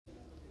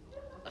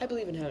I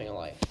believe in having a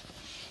life.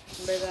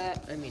 And by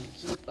that, I mean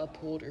keep,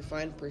 uphold, or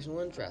find personal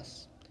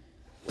interests.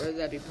 Whether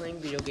that be playing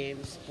video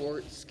games,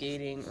 sports,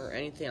 skating, or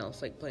anything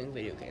else like playing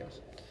video games.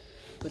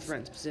 With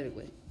friends,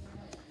 specifically.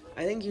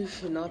 I think you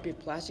should not be a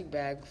plastic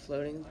bag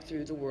floating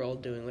through the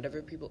world doing whatever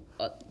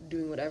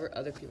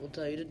other people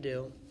tell you to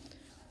do,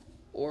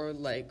 or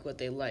like what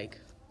they like.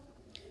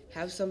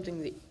 Have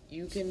something that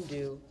you can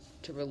do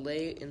to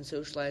relate and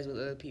socialize with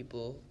other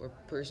people or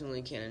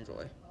personally can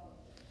enjoy.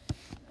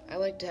 I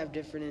like to have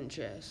different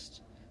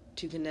interests,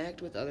 to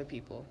connect with other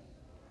people,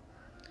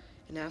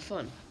 and have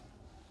fun.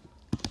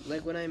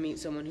 Like when I meet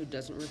someone who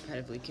doesn't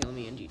repetitively kill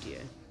me in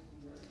GTA.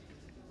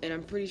 And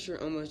I'm pretty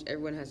sure almost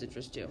everyone has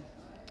interests too.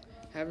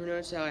 Have you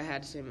noticed how I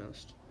had to say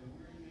most?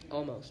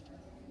 Almost.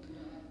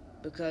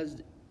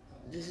 Because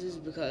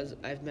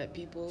I've met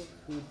people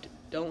who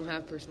don't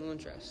have personal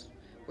interests.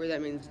 Where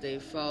that means they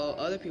follow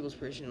other people's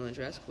personal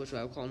interests, which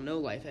I would call no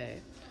life A,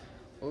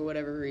 or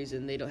whatever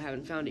reason they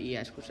haven't found it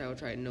yet, which I would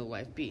try no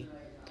life B.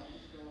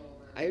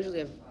 I usually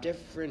have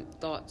different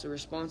thoughts or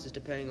responses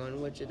depending on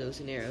which of those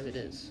scenarios it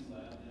is.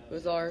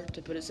 With R,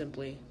 to put it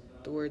simply,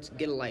 the words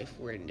get a life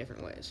were in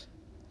different ways.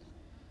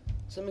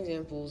 Some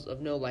examples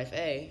of no life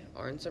A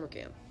are in summer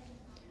camp,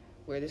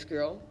 where this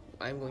girl,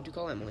 I'm going to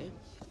call Emily,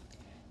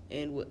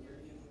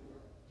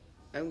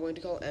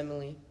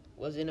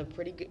 was in a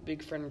pretty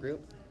big friend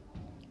group.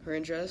 Her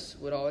interests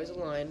would always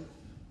align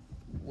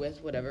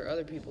with whatever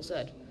other people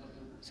said.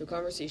 So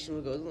conversation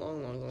would go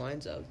along the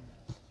lines of,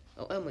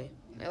 "Oh, Emily,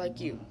 I like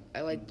you.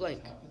 I like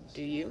blank.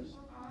 Do you?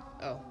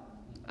 Oh,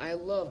 I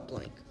love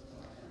blank."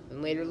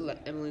 And later,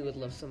 Emily would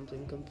love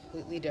something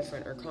completely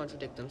different or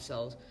contradict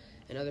themselves,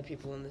 and other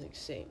people in the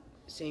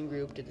same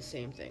group did the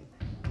same thing.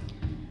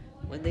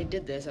 When they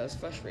did this, I was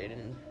frustrated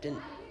and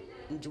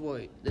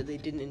they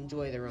didn't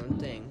enjoy their own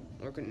thing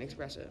or couldn't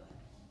express it.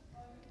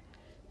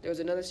 There was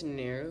another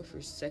scenario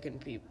for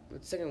second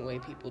way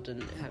people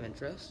didn't have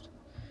interest,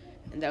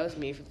 and that was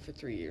me for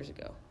 3 years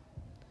ago.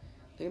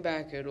 Looking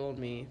back at old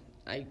me,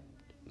 I'm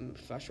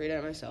frustrated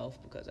at myself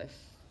because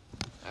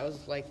I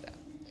was like that.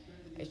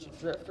 I used to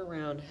drift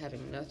around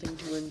having nothing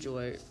to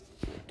enjoy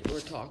or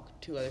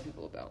talk to other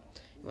people about.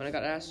 When I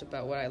got asked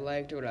about what I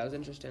liked or what I was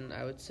interested in,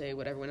 I would say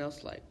what everyone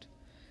else liked.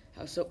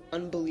 How so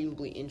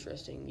unbelievably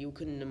interesting you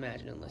couldn't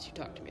imagine unless you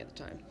talked to me at the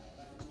time.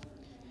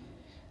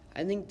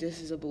 I think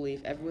this is a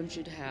belief everyone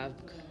should have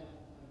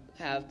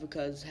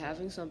because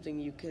having something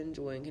you can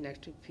enjoy and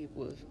connect to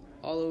people with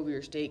all over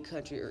your state,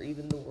 country, or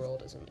even the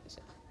world is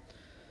amazing.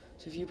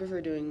 So if you prefer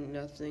doing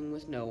nothing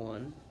with no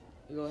one,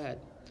 go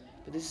ahead.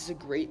 But this is a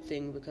great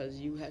thing because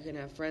you can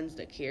have friends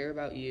that care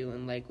about you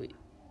and like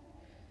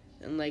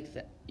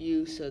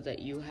you,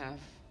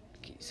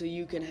 so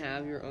you can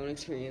have your own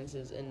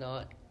experiences and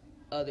not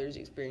others'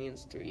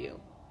 experience through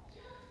you.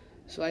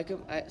 So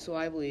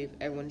I believe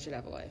everyone should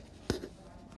have a life.